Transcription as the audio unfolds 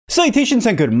Salutations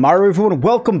and good morrow everyone,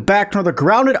 welcome back to another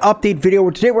grounded update video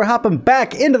where today we're hopping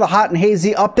back into the hot and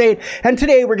hazy update, and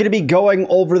today we're going to be going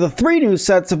over the 3 new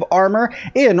sets of armor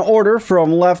in order from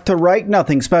left to right.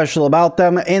 Nothing special about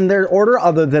them in their order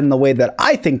other than the way that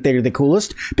I think they're the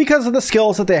coolest because of the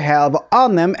skills that they have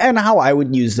on them and how I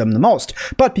would use them the most.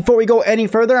 But before we go any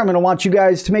further, I'm going to want you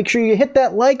guys to make sure you hit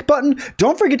that like button,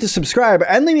 don't forget to subscribe,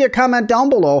 and leave me a comment down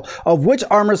below of which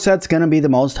armor set's going to be the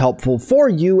most helpful for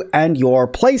you and your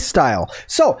play style.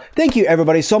 So thank you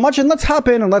everybody so much, and let's hop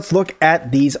in and let's look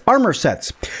at these armor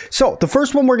sets. So the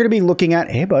first one we're going to be looking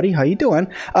at, hey buddy, how you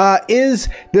doing, is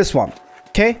this one.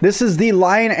 Okay, this is the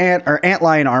lion ant or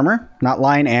antlion armor, not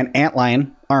lion and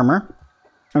antlion armor.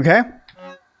 Okay,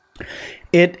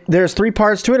 there's 3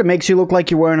 parts to it. It makes you look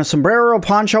like you're wearing a sombrero,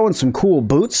 poncho, and some cool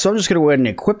boots. So I'm just going to go ahead and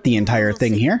equip the entire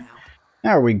thing here.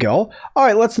 There we go. All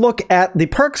right, let's look at the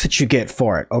perks that you get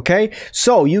for it. Okay,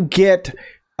 so you get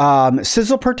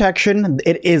sizzle protection.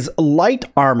 It is light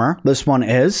armor, this one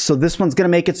is, so this one's going to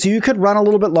make it so you could run a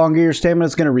little bit longer. Your stamina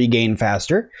is going to regain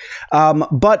faster,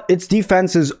 but its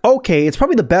defense is okay. It's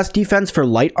probably the best defense for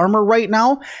light armor right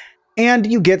now.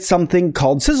 And you get something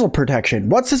called sizzle protection.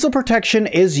 What sizzle protection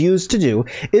is used to do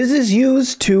is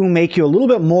used to make you a little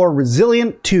bit more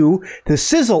resilient to the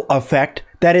sizzle effect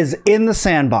that is in the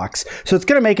sandbox. So it's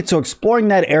going to make it so exploring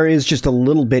that area is just a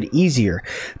little bit easier.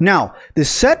 Now, the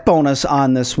set bonus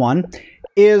on this one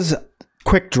is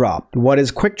quick draw. What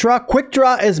is quick draw? Quick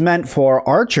draw is meant for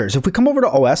archers. If we come over to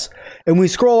OS and we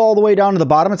scroll all the way down to the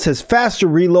bottom, it says faster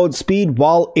reload speed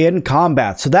while in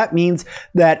combat. So that means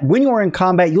that when you're in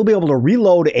combat, you'll be able to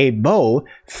reload a bow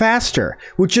faster,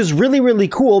 which is really, really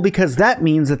cool because that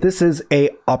means that this is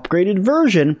a upgraded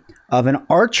version of an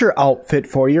archer outfit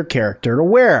for your character to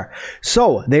wear.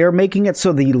 So they are making it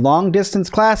so the long distance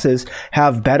classes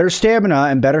have better stamina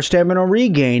and better stamina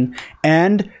regain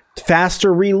and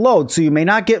faster reload, so you may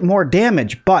not get more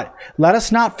damage. But let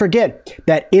us not forget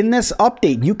that in this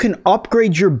update you can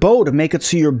upgrade your bow to make it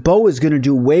so your bow is going to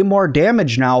do way more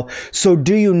damage now. So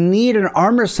do you need an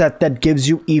armor set that gives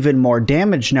you even more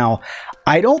damage now?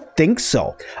 I don't think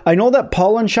so. I know that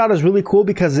pollen shot is really cool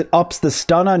because it ups the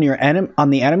stun on your on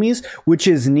the enemies, which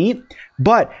is neat.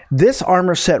 But this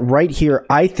armor set right here,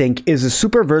 I think, is a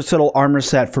super versatile armor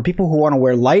set for people who want to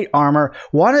wear light armor,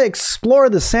 want to explore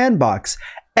the sandbox,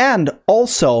 and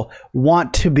also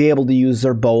want to be able to use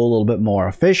their bow a little bit more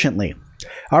efficiently.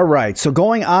 All right, so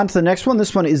going on to the next one.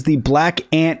 This one is the Black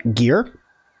Ant gear.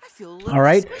 All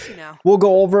right, we'll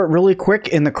go over it really quick.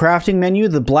 In the crafting menu,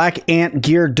 the Black Ant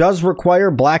gear does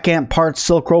require Black Ant parts,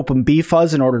 silk rope, and bee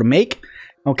fuzz in order to make.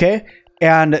 Okay,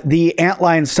 and the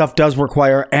antlion stuff does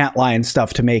require antlion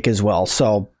stuff to make as well.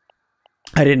 So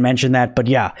I didn't mention that, but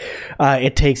yeah,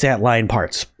 it takes antlion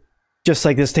parts, just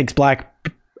like this takes black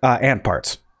ant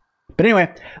parts. But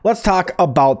anyway, let's talk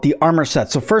about the armor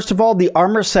set. So first of all, the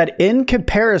armor set in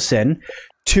comparison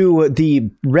to the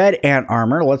red ant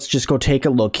armor, let's just go take a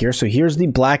look here. So here's the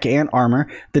black ant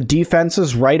armor. The defense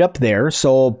is right up there,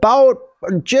 so about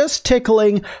just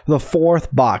tickling the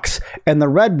 4th box, and the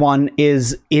red one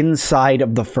is inside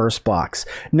of the 1st box.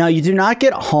 Now, you do not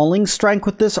get hauling strength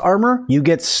with this armor, you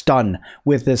get stun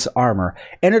with this armor,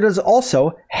 and it is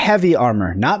also heavy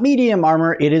armor, not medium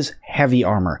armor, it is heavy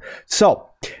armor. So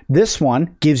this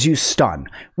one gives you stun,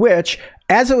 which,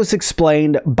 as it was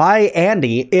explained by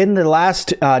Andy in the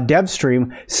last dev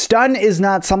stream, stun is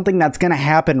not something that's going to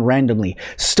happen randomly.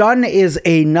 Stun is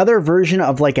another version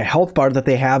of like a health bar that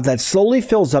they have that slowly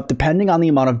fills up depending on the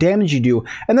amount of damage you do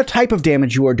and the type of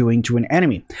damage you are doing to an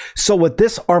enemy. So what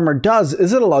this armor does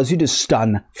is it allows you to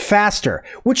stun faster,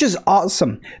 which is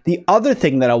awesome. The other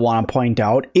thing that I want to point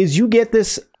out is you get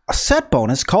this set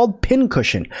bonus called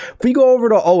pincushion. If we go over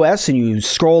to OS and you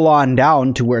scroll on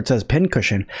down to where it says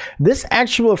pincushion, this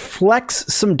actually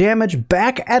reflects some damage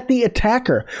back at the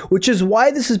attacker, which is why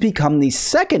this has become the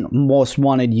 2nd most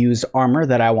wanted used armor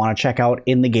that I want to check out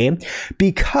in the game,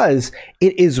 because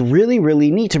it is really,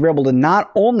 really neat to be able to not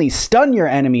only stun your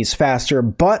enemies faster,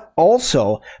 but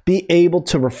also be able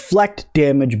to reflect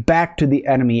damage back to the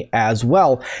enemy as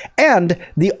well. And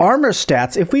the armor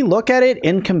stats, if we look at it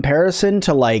in comparison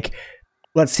to, like,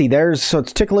 let's see, so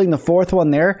it's tickling the 4th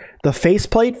one there. The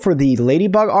faceplate for the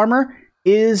ladybug armor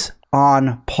is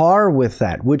on par with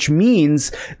that, which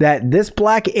means that this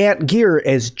black ant gear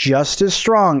is just as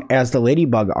strong as the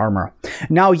ladybug armor.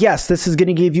 Now, yes, this is going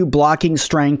to give you blocking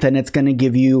strength, and it's going to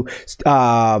give you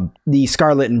the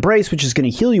Scarlet Embrace, which is going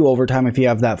to heal you over time if you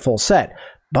have that full set.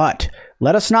 But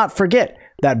let us not forget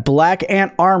that Black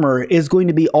Ant armor is going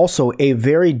to be also a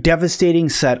very devastating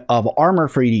set of armor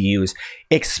for you to use,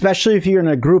 especially if you're in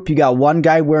a group. You got one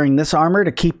guy wearing this armor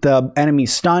to keep the enemy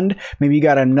stunned. Maybe you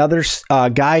got another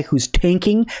guy who's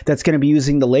tanking that's going to be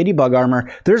using the Ladybug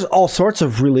armor. There's all sorts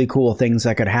of really cool things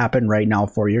that could happen right now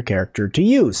for your character to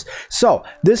use. So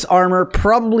this armor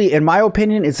probably, in my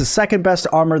opinion, is the second best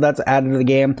armor that's added to the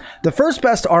game. The first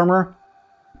best armor,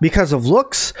 because of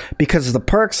looks, because of the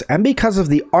perks, and because of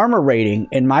the armor rating,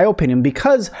 in my opinion,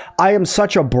 because I am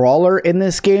such a brawler in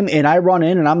this game, and I run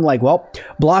in and I'm like, well,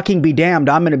 blocking be damned,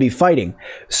 I'm going to be fighting.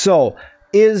 So,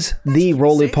 is the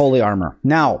roly-poly armor.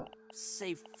 Now,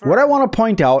 what I want to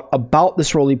point out about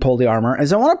this roly-poly armor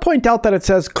is I want to point out that it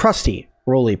says crusty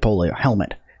roly-poly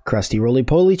helmet, crusty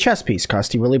roly-poly chest piece,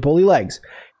 crusty roly-poly legs.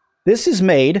 This is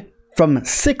made from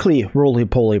sickly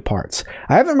roly-poly parts.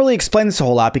 I haven't really explained this a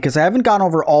whole lot because I haven't gone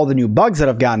over all the new bugs that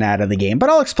have gotten out of the game, but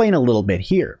I'll explain a little bit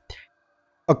here.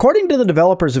 According to the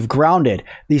developers of Grounded,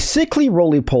 the sickly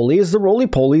roly-poly is the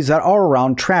roly-polies that are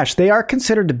around trash. They are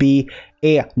considered to be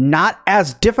a not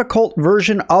as difficult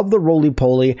version of the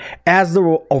roly-poly as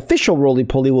the official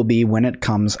roly-poly will be when it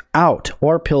comes out,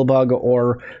 or pillbug,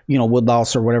 or, you know,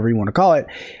 woodlouse, or whatever you want to call it.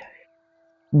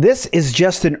 This is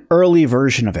just an early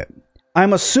version of it.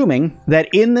 I'm assuming that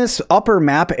in this upper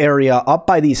map area up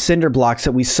by these cinder blocks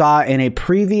that we saw in a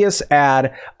previous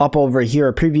ad up over here,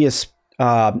 a previous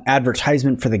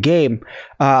advertisement for the game,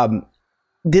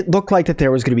 it looked like that there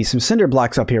was going to be some cinder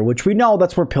blocks up here, which we know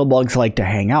that's where pillbugs like to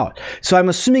hang out. So I'm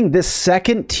assuming this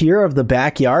second tier of the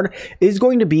backyard is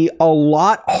going to be a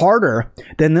lot harder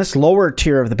than this lower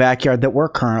tier of the backyard that we're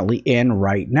currently in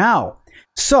right now.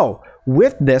 So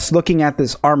with this, looking at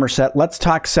this armor set, let's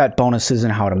talk set bonuses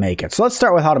and how to make it. So let's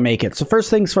start with how to make it. So first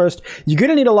things first, you're going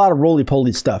to need a lot of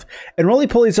roly-poly stuff. And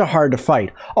roly-polies are hard to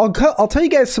fight. I'll tell you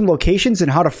guys some locations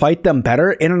and how to fight them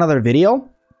better in another video,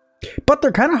 but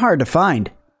they're kind of hard to find.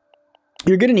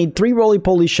 You're going to need 3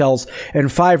 roly-poly shells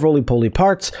and 5 roly-poly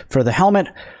parts for the helmet.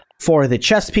 For the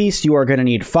chest piece, you are going to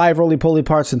need 5 roly-poly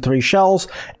parts and 3 shells,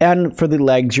 and for the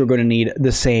legs, you're going to need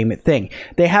the same thing.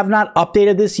 They have not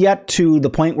updated this yet to the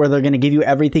point where they're going to give you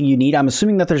everything you need. I'm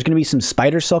assuming that there's going to be some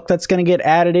spider silk that's going to get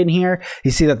added in here.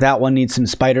 You see that one needs some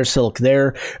spider silk there.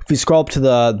 If we scroll up to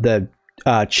the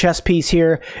chest piece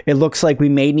here, it looks like we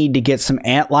may need to get some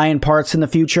antlion parts in the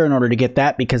future in order to get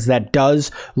that, because that does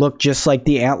look just like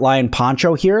the antlion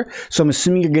poncho here. So I'm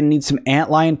assuming you're going to need some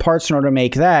antlion parts in order to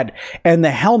make that. And the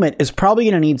helmet is probably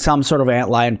going to need some sort of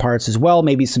antlion parts as well,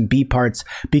 maybe some B parts,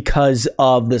 because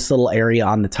of this little area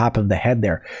on the top of the head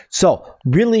there. So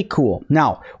really cool.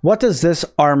 Now, what does this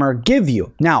armor give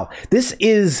you? Now, this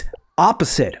is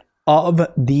opposite of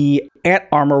the ant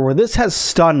armor, where this has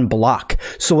stun block.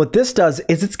 So what this does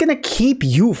is it's going to keep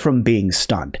you from being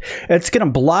stunned. It's going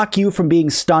to block you from being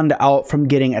stunned out from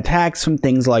getting attacks from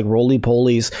things like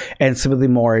roly-polies and some of the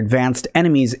more advanced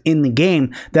enemies in the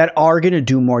game that are going to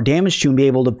do more damage to you and be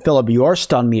able to fill up your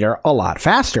stun meter a lot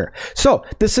faster. So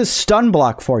this is stun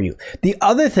block for you. The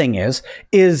other thing is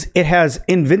it has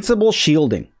invincible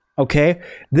shielding. Okay,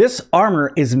 this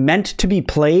armor is meant to be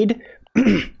played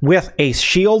with a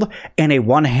shield and a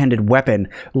one-handed weapon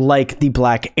like the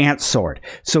Black Ant sword.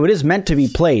 So it is meant to be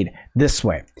played this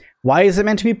way. Why is it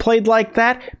meant to be played like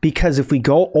that? Because if we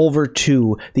go over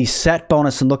to the set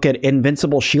bonus and look at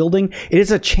invincible shielding, it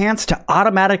is a chance to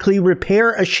automatically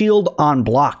repair a shield on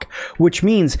block, which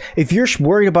means if you're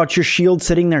worried about your shield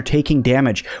sitting there taking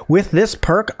damage, with this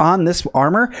perk on this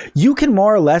armor, you can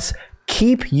more or less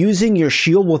keep using your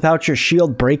shield without your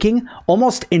shield breaking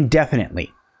almost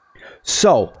indefinitely.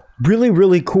 So, really,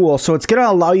 really cool. So it's going to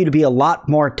allow you to be a lot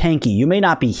more tanky. You may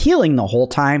not be healing the whole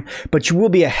time, but you will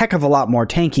be a heck of a lot more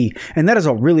tanky. And that is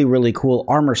a really, really cool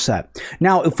armor set.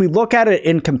 Now, if we look at it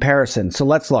in comparison, so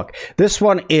let's look. This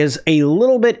one is a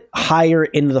little bit higher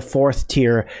into the 4th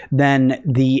tier than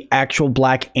the actual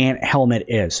Black Ant helmet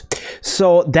is.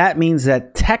 So that means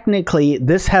that technically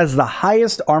this has the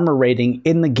highest armor rating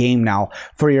in the game now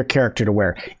for your character to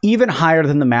wear. Even higher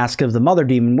than the Mask of the Mother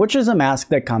Demon, which is a mask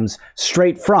that comes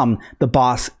straight from the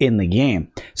boss in the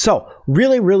game. So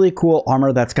really, really cool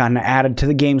armor that's gotten added to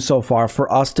the game so far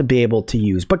for us to be able to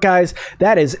use. But guys,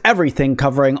 that is everything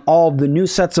covering all of the new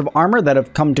sets of armor that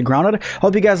have come to Grounded.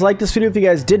 Hope you guys liked this video. If you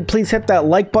guys did, please hit that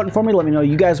like button for me. Let me know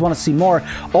you guys want to see more.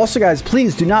 Also guys,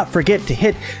 please do not forget to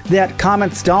hit that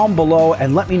comments down below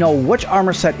and let me know which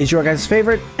armor set is your guys'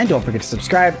 favorite. And don't forget to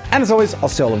subscribe. And as always, I'll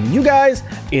see all of you guys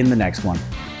in the next one.